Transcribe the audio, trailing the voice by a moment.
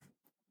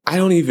I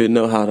don't even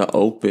know how to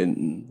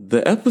open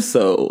the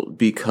episode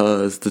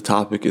because the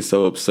topic is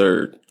so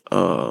absurd.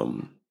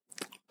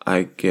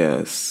 I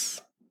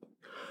guess.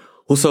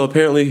 Well, so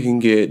apparently you can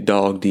get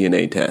dog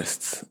DNA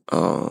tests.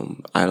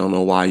 I don't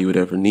know why you would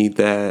ever need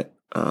that.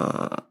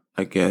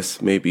 I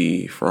guess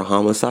maybe for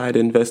homicide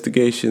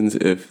investigations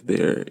if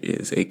there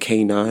is a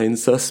canine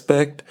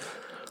suspect.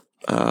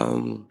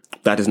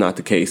 That is not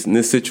the case. In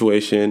this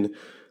situation,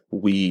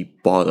 we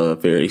bought a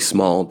very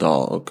small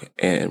dog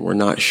and we're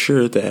not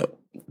sure that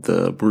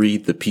the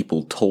breed the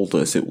people told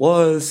us it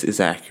was is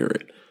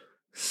accurate.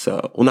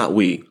 So, well, not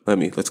we.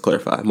 Let's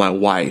clarify. My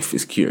wife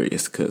is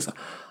curious because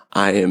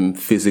I am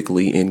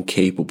physically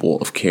incapable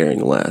of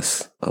caring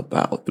less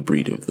about the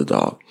breed of the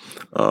dog.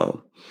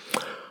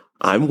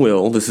 I'm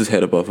Will. This is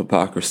Head Above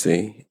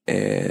Hypocrisy,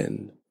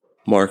 and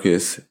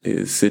Marcus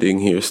is sitting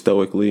here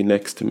stoically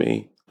next to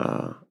me.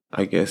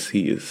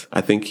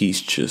 I think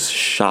he's just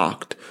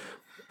shocked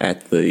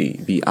at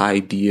the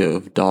idea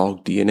of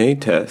dog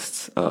DNA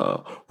tests.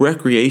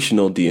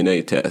 Recreational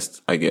DNA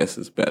tests, I guess,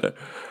 is better.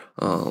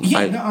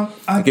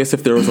 I guess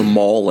if there was a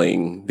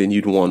mauling, then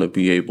you'd want to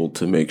be able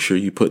to make sure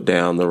you put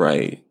down the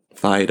right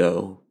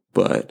Fido.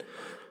 But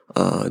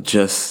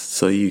just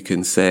so you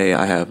can say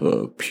I have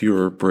a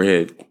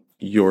purebred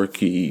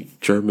Yorkie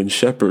German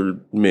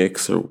Shepherd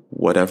mix or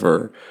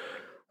whatever,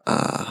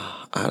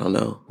 I don't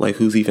know. Like,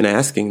 who's even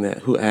asking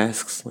that? Who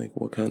asks? Like,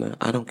 what kind of?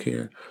 I don't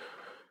care.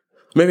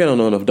 Maybe I don't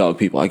know enough dog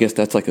people. I guess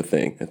that's like a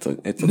thing. It's a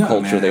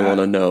culture. Man, they want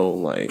to know,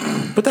 like,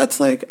 but that's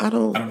like, I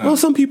don't know. Well,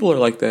 some people are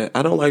like that.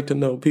 I don't like to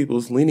know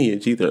people's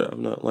lineage either.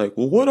 I'm not like,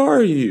 well, what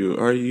are you?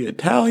 Are you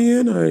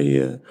Italian?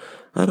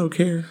 I don't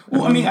care.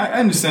 Well, I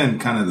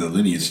understand kind of the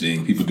lineage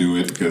thing. People do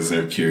it because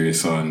they're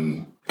curious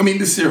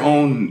this is their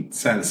own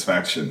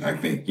satisfaction. I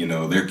think,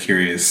 they're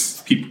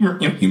curious. People,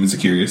 humans are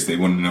curious. They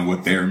want to know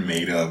what they're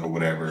made of or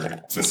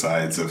whatever,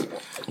 besides of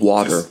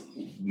water.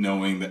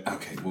 Knowing that,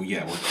 okay, well,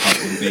 yeah, we're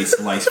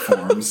carbon-based life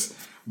forms.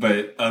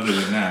 But other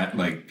than that,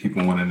 like,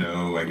 people want to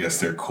know, I guess,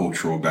 their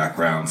cultural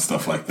background,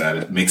 stuff like that.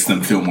 It makes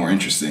them feel more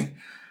interesting.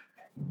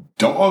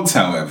 Dogs,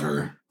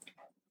 however,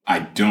 I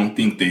don't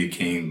think they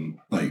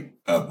came,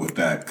 up with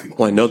that.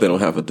 Well, I know they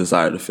don't have a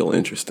desire to feel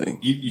interesting.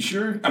 You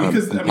sure?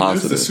 Because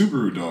there's the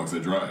Subaru dogs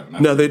that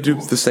drive. No, they do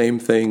the same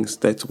things.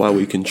 That's why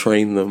we can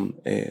train them.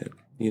 And,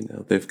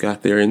 they've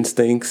got their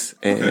instincts.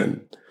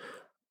 And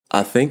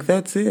I think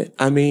that's it.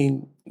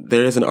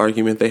 There is an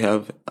argument they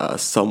have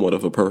somewhat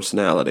of a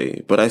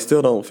personality, but I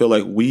still don't feel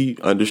like we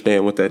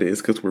understand what that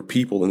is because we're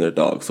people and they're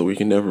dogs, so we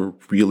can never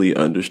really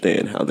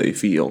understand how they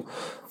feel.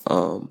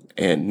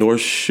 And nor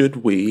should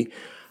we,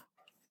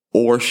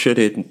 or should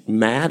it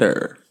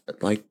matter?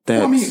 Like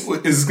that. Is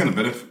this going to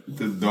benefit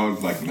the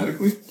dog,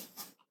 medically?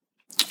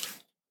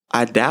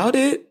 I doubt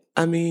it.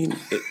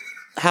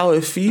 How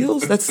it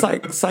feels, that's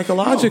like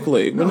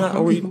psychologically.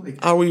 Are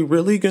we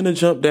really going to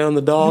jump down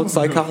the dog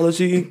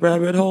psychology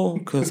rabbit hole?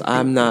 Because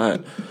I'm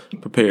not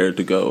prepared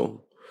to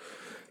go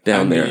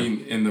down there.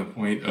 In the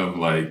point of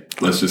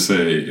let's just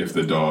say if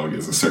the dog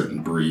is a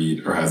certain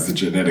breed or has the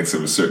genetics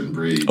of a certain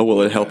breed. Oh,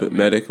 will it help it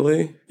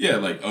medically?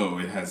 Yeah,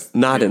 it has.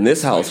 Not in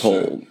this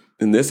household.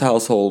 In this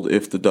household,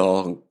 if the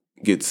dog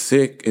gets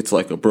sick, it's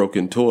like a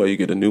broken toy. You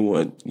get a new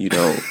one. You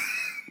don't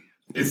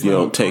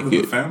take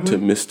it to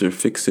Mr.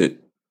 Fix-It.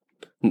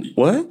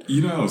 What?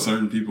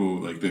 Certain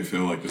people, they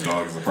feel like the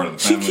dog is a part of the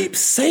family. She keeps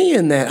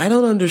saying that. I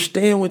don't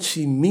understand what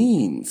she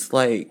means.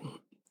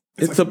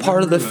 It's a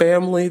part of the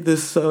family the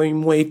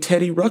same way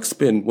Teddy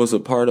Ruxpin was a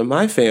part of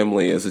my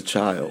family as a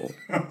child.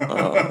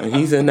 And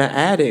he's in the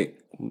attic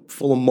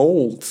full of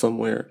mold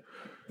somewhere.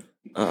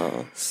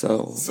 I guess.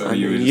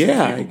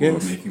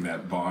 Of making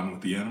that bond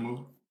with the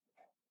animal?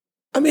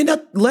 I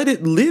let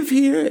it live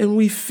here and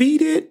we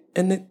feed it.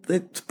 And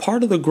it's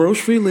part of the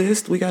grocery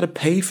list. We got to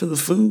pay for the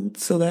food.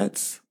 So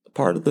that's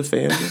part of the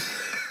family.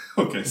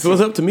 Okay. If it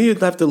was up to me,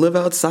 it'd have to live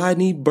outside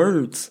and eat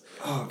birds.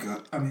 Oh,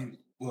 God.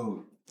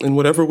 And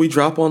whatever we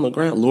drop on the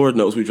ground, Lord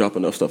knows we drop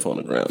enough stuff on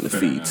the ground to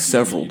feed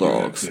several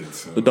dogs.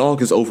 The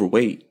dog is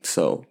overweight,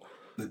 so.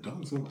 The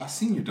dog's overweight? I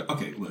seen your dog.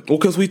 Okay, look. Well,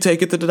 because we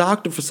take it to the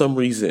doctor for some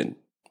reason.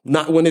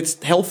 Not when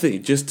it's healthy,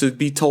 just to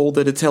be told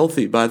that it's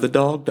healthy by the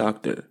dog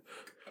doctor.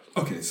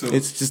 Okay, so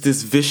it's just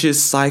this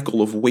vicious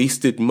cycle of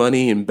wasted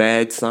money and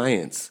bad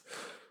science.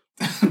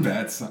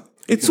 Bad science.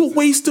 It's a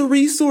waste of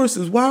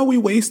resources. Why are we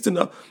wasting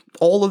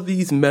all of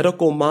these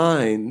medical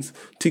minds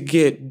to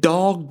get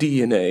dog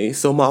DNA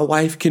so my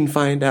wife can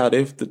find out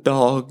if the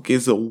dog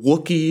is a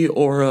Wookiee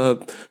or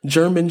a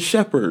German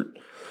Shepherd?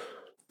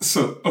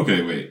 So,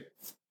 okay, wait.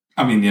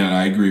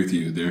 I agree with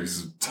you.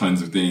 There's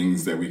tons of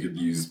things that we could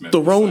use.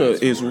 The Rona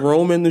is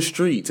roaming the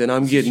streets, and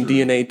I'm getting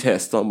DNA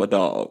tests on my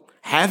dog.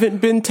 Haven't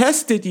been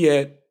tested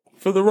yet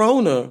for the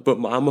Rona, but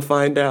I'm going to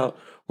find out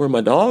where my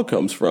dog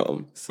comes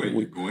from. So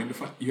wait,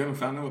 you haven't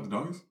found out what the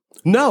dog is?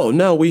 No,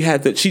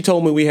 she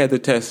told me we had the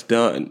test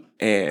done.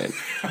 And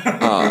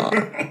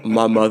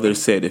my mother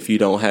said, if you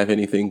don't have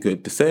anything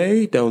good to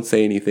say, don't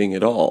say anything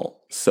at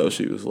all. So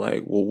she was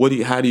like, well,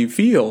 how do you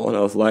feel? And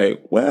I was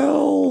like,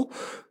 well,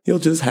 you'll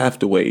just have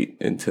to wait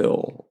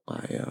until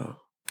I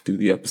do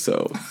the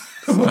episode.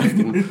 So I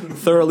can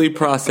thoroughly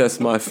process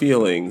my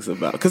feelings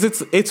about, because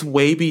it's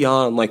way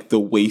beyond like the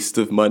waste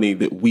of money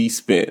that we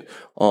spent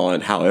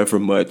on however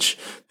much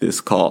this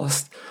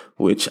cost,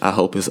 which I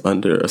hope is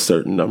under a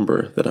certain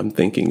number that I'm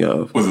thinking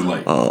of. Was it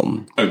like? What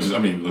you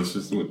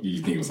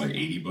think it was like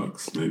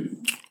 $80 maybe?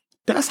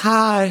 That's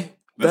high.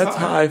 That's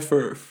high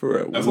for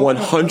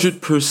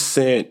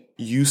 100%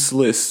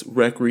 useless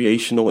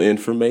recreational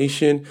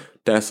information.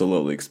 That's a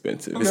little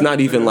expensive. Okay. It's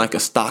not even like a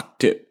stock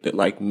tip that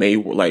like may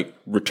like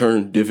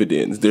return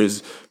dividends.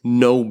 There's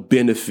no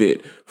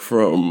benefit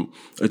from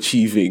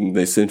achieving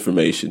this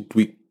information.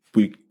 We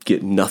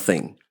get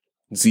nothing.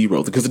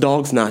 Zero. Because the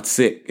dog's not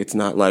sick. It's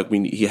not like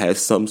he has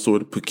some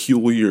sort of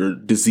peculiar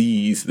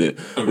disease that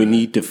we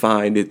need to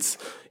find its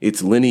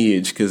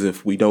lineage, because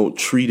if we don't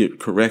treat it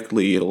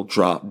correctly, it'll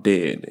drop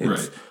dead.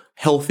 It's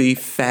healthy,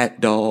 fat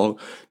dog,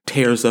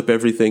 tears up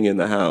everything in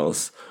the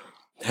house,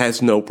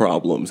 has no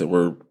problems, and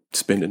we're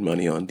spending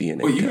money on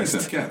DNA you tests.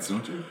 guys have cats,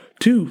 don't you?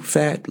 2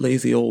 fat,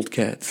 lazy old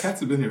cats. Cats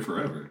have been here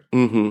forever.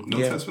 Mm-hmm. No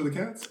tests for the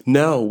cats?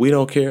 No, we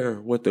don't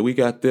care we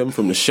got them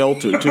from the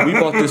shelter too. We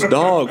bought this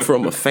dog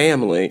from a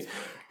family,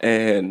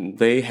 and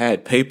they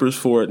had papers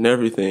for it and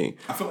everything.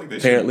 I feel like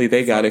apparently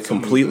they got it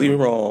completely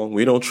wrong.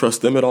 We don't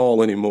trust them at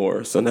all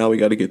anymore. So now we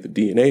got to get the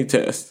DNA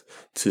test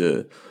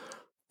to,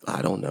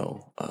 I don't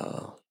know,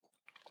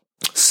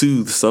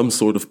 soothe some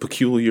sort of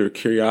peculiar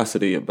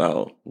curiosity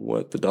about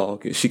what the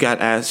dog is.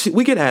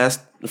 We get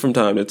asked from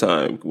time to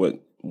time what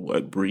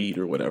breed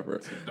or whatever.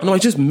 I'm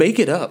like, just make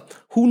it up.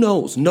 Who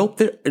knows? Nope.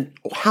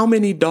 How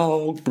many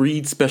dog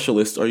breed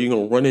specialists are you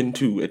going to run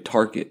into at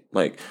Target?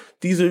 Like,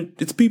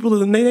 it's people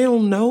that they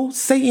don't know.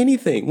 Say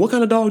anything. What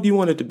kind of dog do you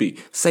want it to be?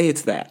 Say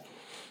it's that.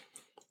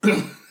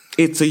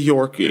 It's a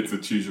Yorkie. It's a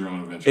choose your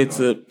own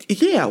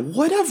adventure.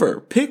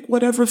 Whatever. Pick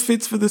whatever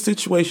fits for the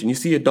situation. You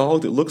see a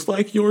dog that looks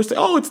like yours, say,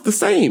 oh, it's the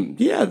same.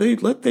 Yeah, they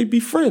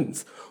be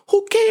friends.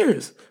 Who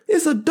cares?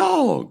 It's a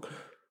dog.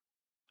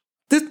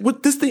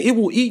 This thing, it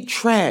will eat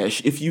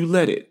trash if you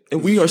let it.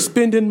 And we are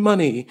spending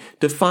money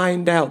to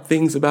find out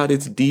things about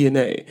its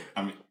DNA.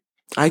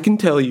 I can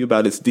tell you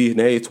about its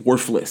DNA. It's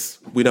worthless.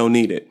 We don't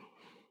need it.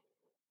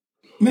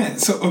 Man,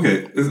 so,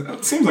 okay.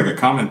 It seems like a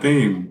common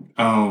theme.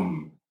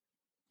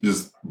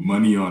 Just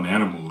money on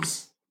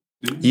animals.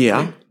 Didn't you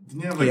have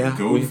a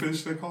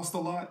goldfish that cost a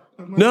lot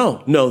of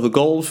money? No, the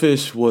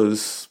goldfish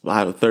was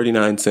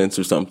 39 cents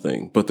or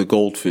something, but the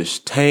goldfish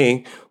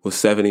tank was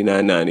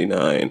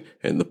 $79.99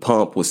 and the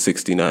pump was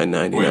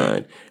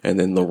 $69.99, and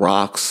then the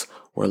rocks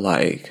were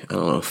like, I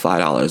don't know,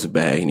 $5 a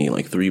bag. You need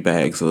like 3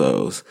 bags of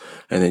those,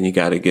 and then you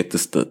got to get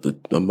the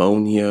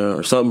ammonia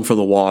or something for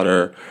the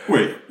water.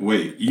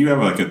 Wait, you have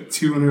like a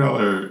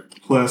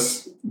 $200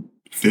 plus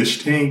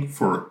fish tank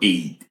for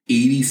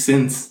 80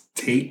 cents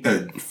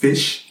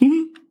fish?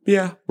 Mm-hmm.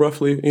 Yeah,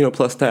 roughly,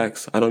 plus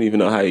tax. I don't even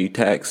know how you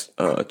tax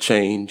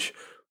change,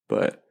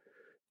 but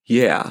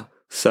yeah.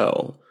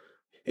 So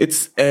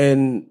it's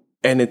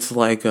it's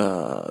like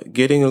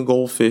getting a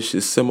goldfish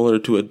is similar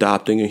to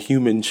adopting a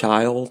human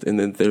child, and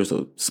then there's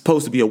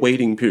supposed to be a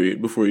waiting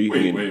period before you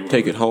can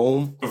take it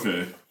home.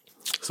 Okay.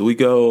 So we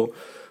tell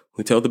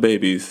the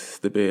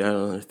babies, I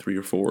don't know, 3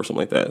 or 4 or something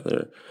like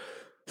that.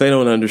 They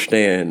don't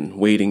understand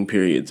waiting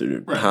periods or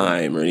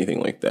time or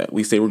anything like that.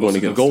 We say we're going to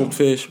get a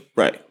goldfish.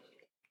 Right.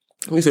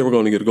 We say we're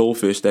going to get a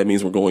goldfish. That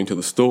means we're going to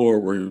the store.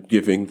 We're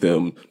giving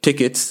them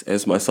tickets,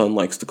 as my son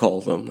likes to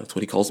call them. That's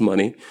what he calls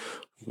money.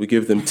 We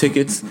give them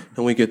tickets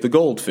and we get the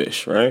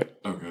goldfish, right?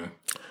 Okay.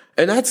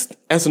 And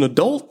as an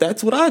adult,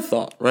 that's what I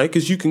thought, right?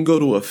 Because you can go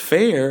to a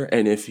fair,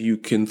 and if you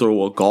can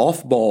throw a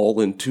golf ball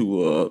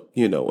into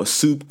a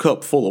soup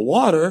cup full of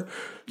water,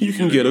 you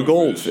can get a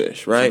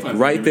goldfish, right?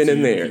 Right then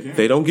and there.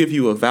 They don't give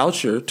you a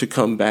voucher to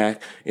come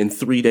back in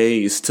 3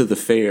 days to the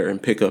fair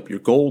and pick up your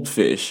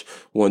goldfish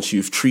once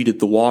you've treated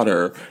the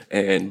water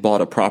and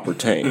bought a proper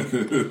tank.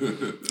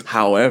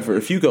 However,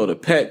 if you go to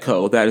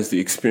Petco, that is the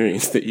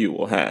experience that you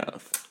will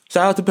have.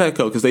 Shout out to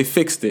Petco because they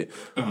fixed it,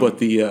 but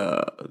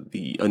the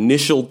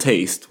initial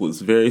taste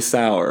was very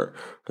sour.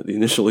 The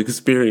initial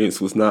experience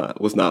was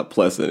not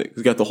pleasant.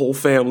 You got the whole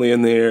family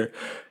in there,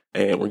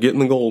 and we're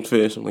getting the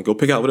goldfish. I'm like, go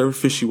pick out whatever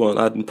fish you want.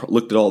 I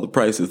looked at all the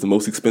prices. The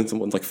most expensive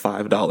one's like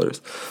 $5.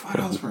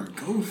 $5 for a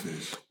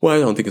goldfish? Well, I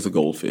don't think it's a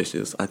goldfish.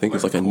 I think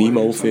it's like a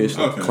Nemo fish,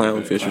 like a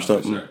clownfish or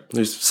something. Right.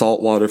 There's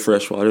saltwater,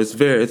 freshwater. It's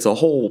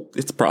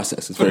a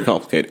process. It's very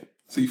complicated.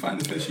 So you find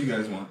the fish you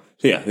guys want.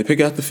 Yeah, they pick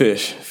out the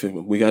fish.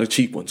 We got a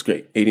cheap one. It's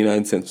great.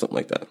 89 cents, something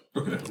like that.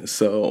 Okay.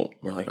 So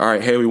we're like, all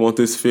right, hey, we want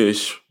this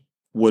fish.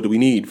 What do we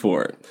need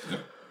for it? Yeah.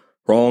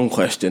 Wrong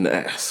question to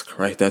ask,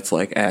 right? That's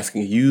like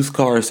asking a used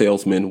car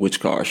salesman, which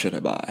car should I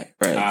buy,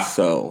 right?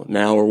 So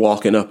now we're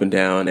walking up and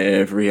down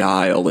every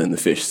aisle in the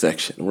fish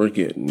section. We're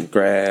getting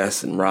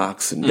grass and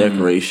rocks and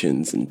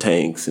decorations and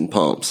tanks and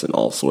pumps and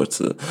all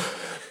sorts of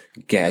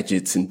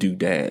gadgets and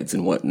doodads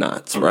and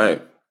whatnots,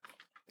 right?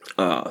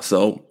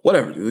 So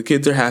whatever, the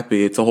kids are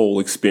happy. It's a whole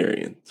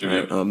experience,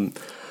 right?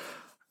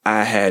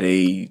 I had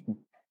a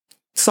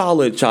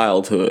solid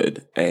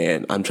childhood,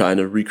 and I'm trying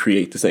to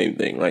recreate the same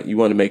thing, right? You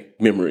want to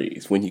make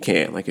memories when you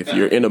can. Like if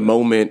you're in a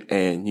moment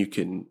and you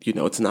can,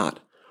 it's not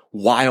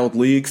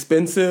wildly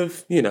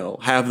expensive,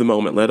 have the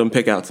moment, let them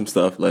pick out some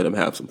stuff, let them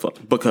have some fun.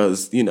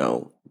 Because,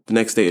 the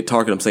next day at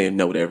Target, I'm saying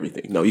no to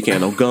everything. No, you can't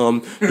have no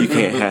gum. You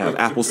can't have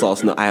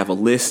applesauce. No, I have a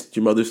list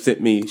your mother sent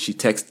me. She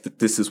texted,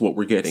 this is what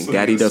we're getting. So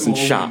Daddy doesn't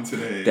shop.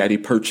 Daddy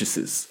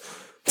purchases.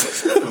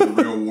 For the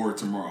real war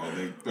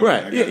tomorrow.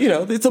 Right.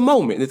 Yeah, it's a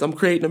moment. I'm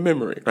creating a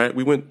memory, right?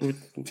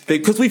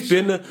 Because we've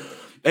been to,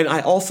 and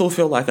I also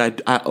feel like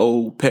I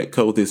owe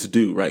Petco this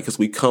due, right? Because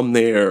we come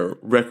there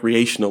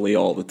recreationally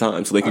all the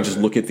time. So they can just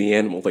look at the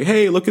animals. Like,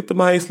 hey, look at the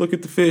mice, look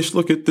at the fish,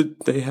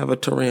 they have a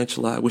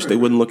tarantula. I wish they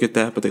wouldn't look at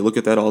that, but they look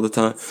at that all the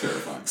time.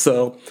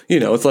 So,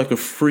 it's like a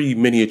free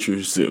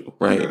miniature zoo,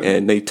 right? Yeah.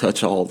 And they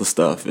touch all the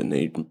stuff and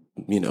they,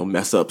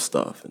 mess up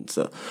stuff. And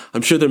so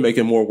I'm sure they're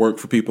making more work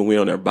for people and we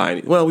don't ever buy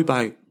any. Well, we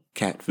buy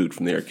cat food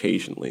from there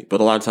occasionally,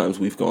 but a lot of times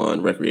we've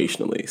gone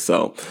recreationally.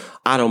 So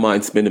I don't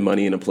mind spending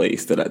money in a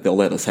place that they'll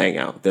let us hang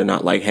out. They're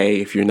not like,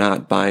 hey, if you're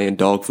not buying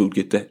dog food,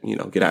 get out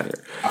of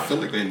here. I feel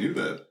like they knew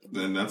that.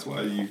 Then that's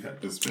why you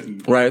have to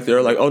spend. Right.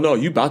 They're like, oh no,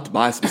 you about to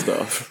buy some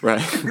stuff,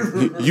 right?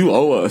 You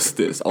owe us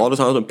this. All the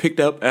times I'm picked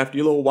up after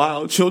your little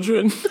wild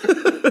children.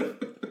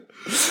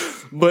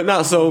 But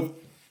not so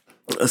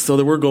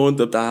that we're going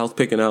up the aisles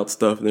picking out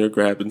stuff and they're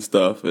grabbing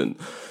stuff. And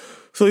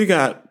so you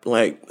got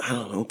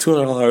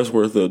 $200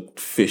 worth of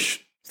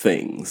fish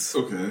things.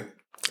 Okay.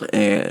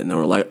 And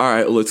we're like, all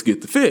right, let's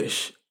get the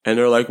fish. And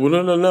they're like, well,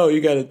 no, you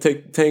got to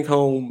take the tank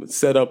home,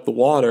 set up the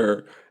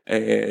water,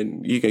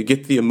 and you can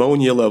get the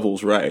ammonia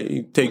levels right.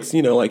 It takes,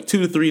 2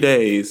 to 3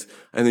 days,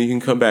 and then you can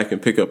come back and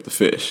pick up the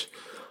fish.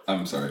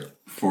 I'm sorry,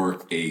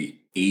 for a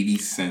 80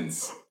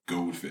 cents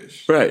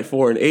goldfish. Right,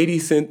 for an 80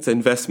 cents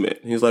investment.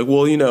 He's like,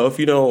 well, if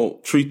you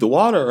don't treat the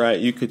water right,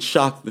 you could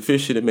shock the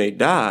fish and it may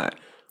die.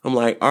 I'm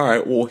like, all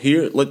right, well,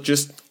 here, let's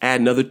just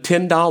add another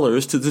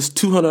 $10 to this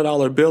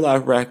 $200 bill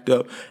I've racked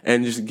up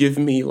and just give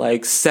me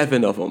like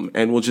 7 of them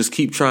and we'll just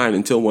keep trying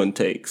until one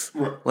takes.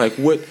 Right. Like,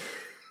 what?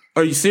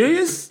 Are you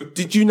serious?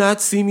 Did you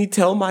not see me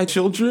tell my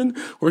children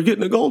we're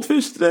getting a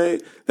goldfish today?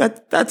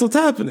 That's what's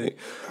happening.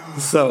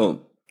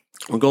 So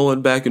we're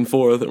going back and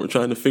forth and we're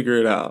trying to figure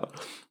it out.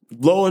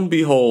 Lo and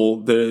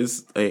behold,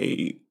 there's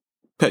a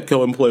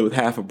Petco employee with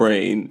half a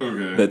brain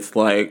that's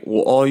like,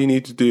 well, all you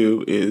need to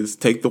do is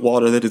take the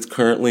water that it's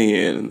currently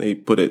in, and they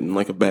put it in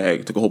like a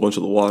bag, took a whole bunch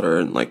of the water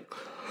and like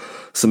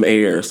some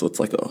air, so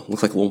it's like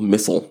looks like a little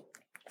missile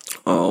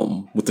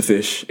with the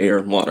fish, air,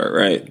 and water,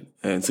 right?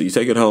 And so you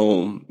take it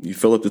home, you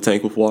fill up the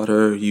tank with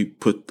water, you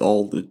put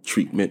all the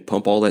treatment,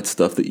 pump all that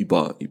stuff that you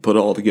bought, you put it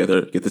all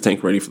together, get the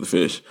tank ready for the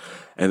fish,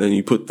 and then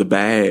you put the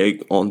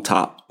bag on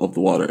top of the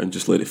water and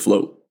just let it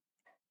float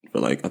for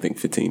like, I think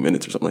 15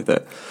 minutes or something like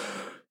that.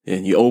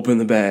 And you open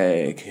the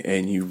bag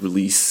and you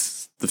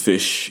release the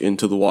fish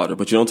into the water,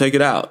 but you don't take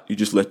it out. You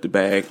just let the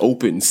bag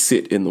open,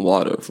 sit in the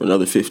water for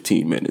another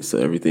 15 minutes so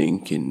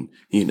everything can,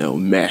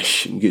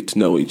 mesh and get to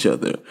know each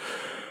other.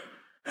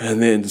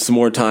 And then some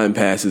more time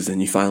passes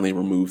and you finally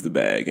remove the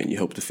bag and you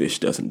hope the fish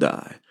doesn't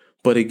die.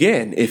 But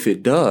again, if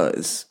it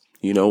does,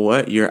 you know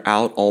what? You're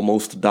out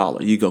almost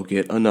 $1. You go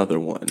get another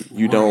one.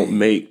 You don't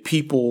make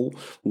people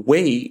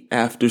wait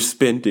after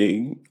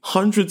spending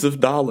hundreds of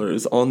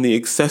dollars on the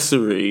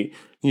accessories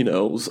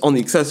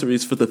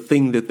for the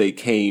thing that they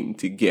came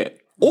to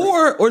get.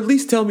 Or at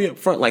least tell me up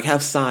front, like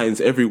have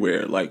signs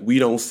everywhere, like we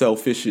don't sell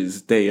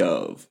fishes day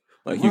of.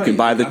 Like you can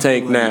buy the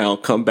tank now,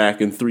 come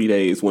back in 3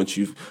 days once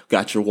you've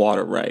got your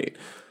water right.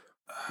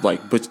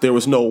 Like, but there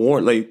was no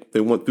warrant. Like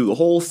they went through the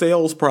whole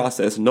sales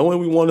process knowing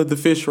we wanted the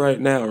fish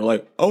right now. Or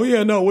like, oh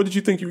yeah, no, what did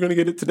you think you were going to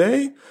get it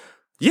today?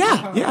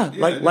 Yeah.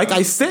 Like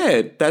I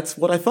said, that's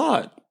what I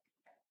thought.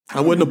 I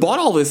wouldn't have bought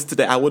all this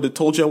today. I would have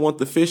told you I want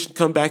the fish to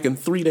come back in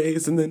 3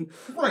 days and then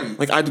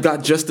like I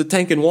got just the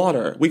tank and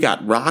water. We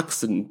got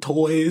rocks and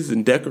toys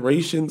and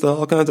decorations and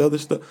all kinds of other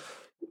stuff.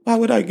 Why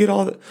would I get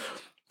all that?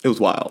 It was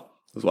wild.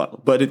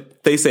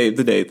 But they say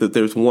today that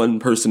there's one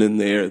person in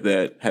there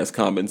that has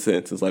common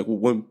sense. It's like, well,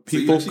 when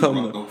people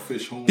come,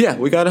 fish home. Yeah,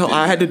 we got.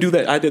 I had to do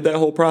that. I did that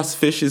whole process.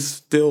 Fish is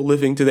still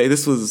living today.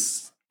 This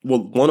was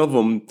one of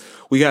them.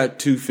 We got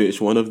 2 fish.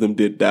 One of them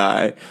did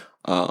die,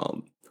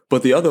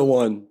 but the other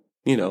one,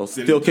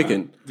 still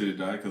kicking. Did it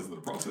die because of the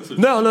process?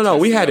 No.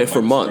 We had it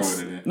for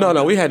months.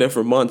 No, we had it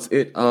for months.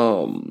 It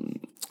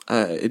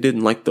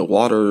didn't like the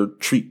water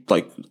treat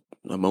like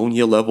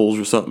ammonia levels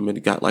or something, and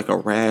it got like a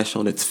rash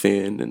on its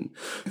fin, and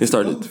it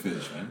started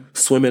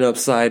swimming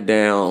upside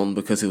down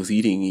because it was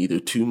eating either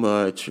too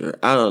much or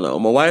I don't know.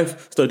 My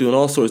wife started doing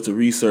all sorts of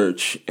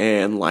research,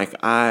 and like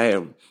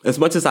as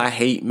much as I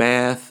hate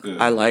math,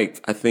 I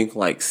think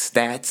like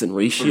stats and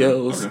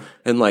ratios,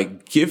 and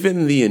like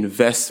given the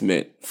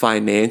investment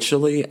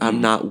financially, I'm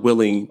not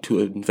willing to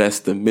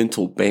invest the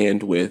mental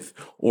bandwidth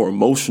or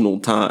emotional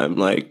time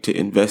like to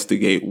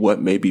investigate what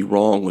may be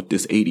wrong with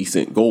this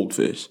 80-cent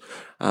goldfish.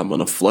 I'm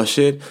going to flush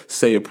it,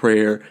 say a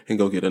prayer, and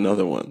go get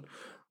another one.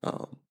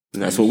 And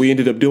that's what we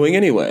ended up doing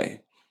anyway.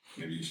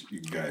 Maybe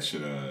you guys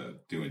should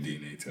do a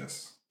DNA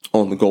test.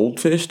 on the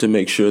goldfish to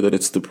make sure that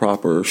it's the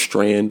proper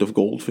strand of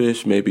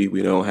goldfish. Maybe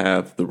we don't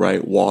have the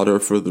right water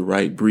for the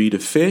right breed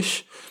of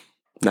fish.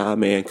 Nah,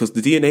 man, because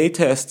the DNA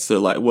tests are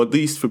like, well, at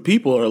least for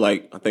people are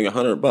like, I think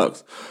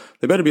 $100.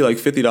 They better be like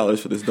 $50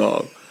 for this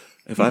dog.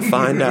 If I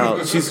find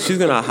out, she's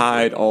gonna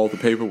hide all the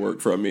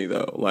paperwork from me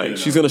though. Like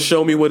she's gonna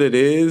show me what it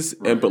is,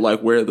 but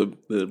like where the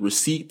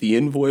receipt, the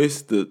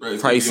invoice, the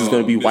price is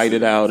gonna be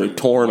whited out or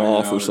torn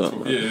off or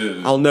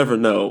something. I'll never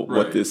know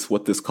what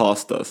this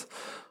cost us.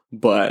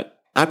 But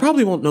I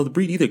probably won't know the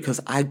breed either because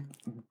I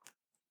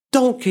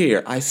don't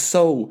care. I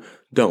so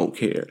don't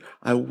care.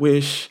 I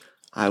wish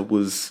I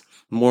was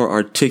more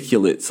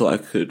articulate so I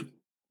could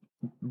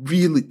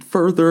really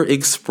further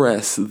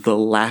express the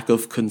lack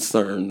of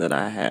concern that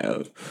I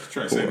have.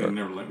 Try to say it in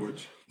their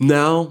language.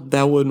 No,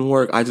 that wouldn't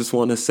work. I just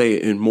want to say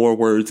it in more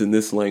words in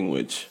this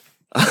language.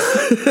 So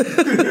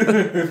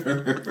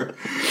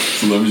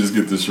let me just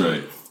get this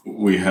right.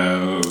 We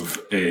have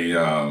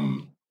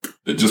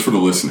just for the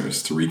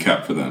listeners, to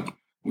recap for them,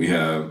 we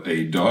have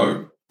a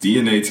dog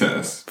DNA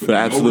test. For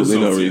absolutely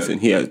no reason.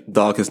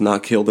 Dog has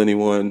not killed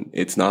anyone.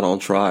 It's not on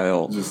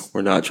trial.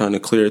 We're not trying to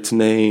clear its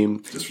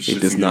name. It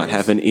does not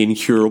have an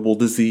incurable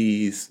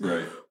disease.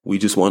 Right. We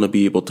just want to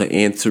be able to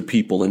answer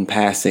people in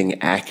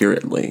passing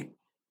accurately.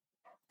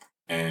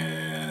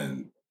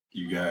 And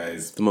you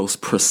guys... The most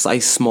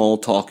precise small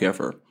talk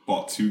ever.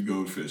 Bought 2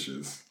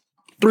 goldfishes.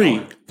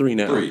 Three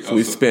now. So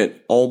we spent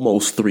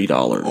almost $3.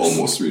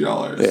 Almost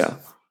 $3. Yeah.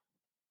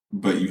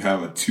 But you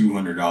have a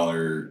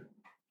 $200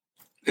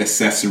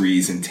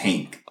 accessories and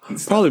tank. And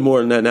probably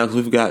more than that now because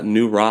we've got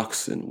new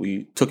rocks and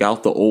we took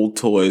out the old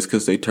toys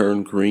because they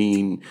turned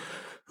green.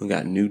 We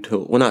got new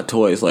toys. Well, not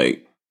toys,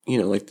 like,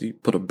 like you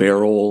put a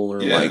barrel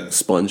or like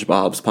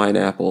SpongeBob's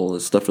pineapple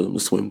and stuff for them to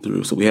swim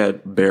through. So we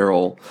had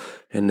barrel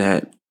and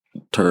that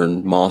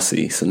turned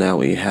mossy. So now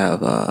we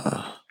have,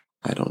 I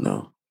don't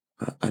know.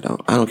 I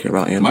don't care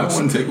about animals.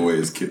 My one takeaway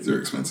is kids are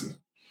expensive.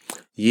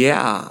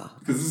 Yeah.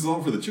 Because this is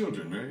all for the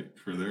children, right?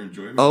 For their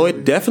enjoyment. Oh,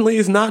 it definitely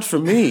is not for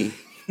me.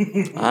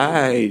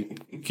 I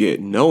get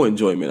no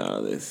enjoyment out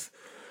of this.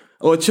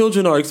 Well,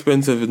 children are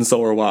expensive and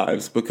so are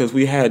wives because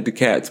we had the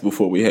cats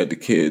before we had the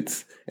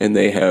kids and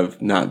they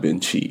have not been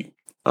cheap.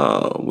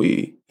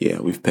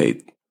 We've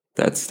paid.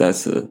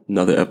 That's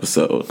another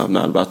episode. I'm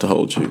not about to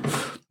hold you,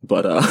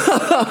 but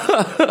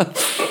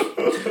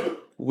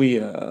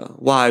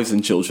wives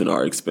and children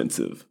are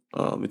expensive.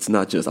 It's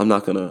not just, I'm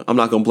not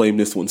gonna blame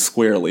this one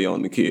squarely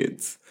on the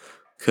kids.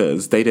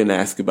 Because they didn't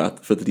ask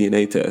for the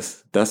DNA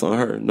test. That's on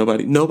her.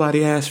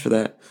 Nobody asked for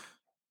that.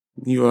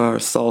 You are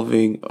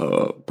solving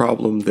a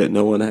problem that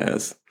no one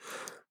has.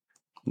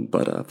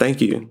 But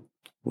thank you.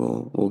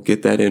 We'll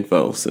get that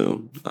info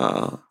soon.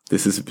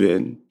 This has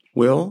been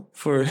Will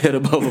for Head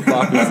Above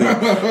Hypocrisy.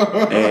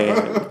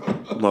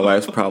 And my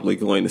wife's probably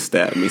going to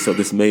stab me, so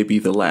this may be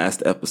the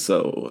last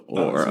episode.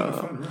 Or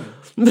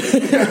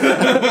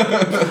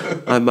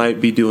I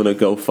might be doing a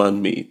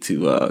GoFundMe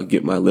to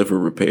get my liver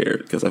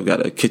repaired because I've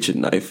got a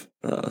kitchen knife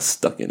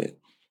stuck in it.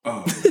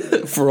 Oh.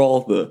 For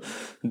all the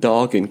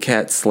dog and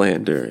cat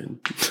slander and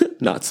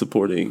not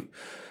supporting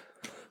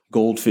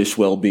goldfish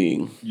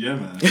well-being. Yeah,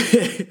 man.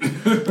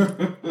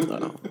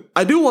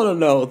 I do want to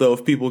know though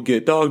if people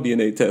get dog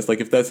DNA tests, like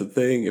if that's a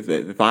thing,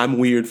 if I'm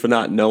weird for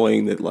not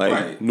knowing that,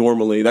 like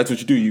normally that's what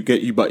you do. You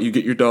get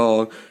your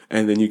dog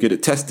and then you get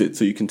it tested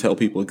so you can tell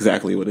people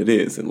exactly what it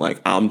is. And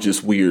like I'm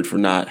just weird for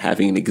not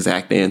having an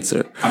exact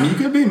answer. I mean, you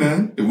could be,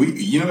 man.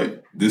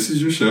 This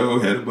is your show,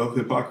 Head Above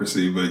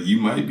Hypocrisy, but you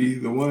might be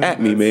the one.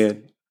 At me,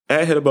 man.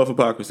 At Head Above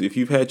Hypocrisy. If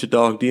you've had your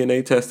dog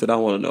DNA tested, I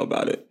want to know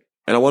about it.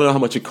 And I want to know how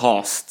much it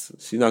costs.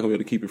 She's not going to be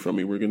able to keep it from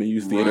me. We're going to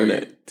use the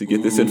internet to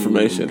get this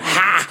information.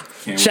 Ha!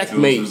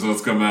 Checkmate. Those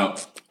results come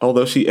out.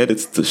 Although she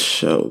edits the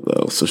show,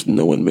 though, so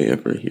no one may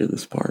ever hear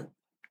this part.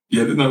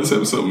 Yeah, this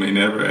episode may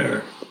never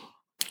air.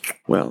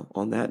 Well,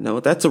 on that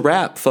note, that's a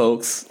wrap,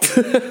 folks.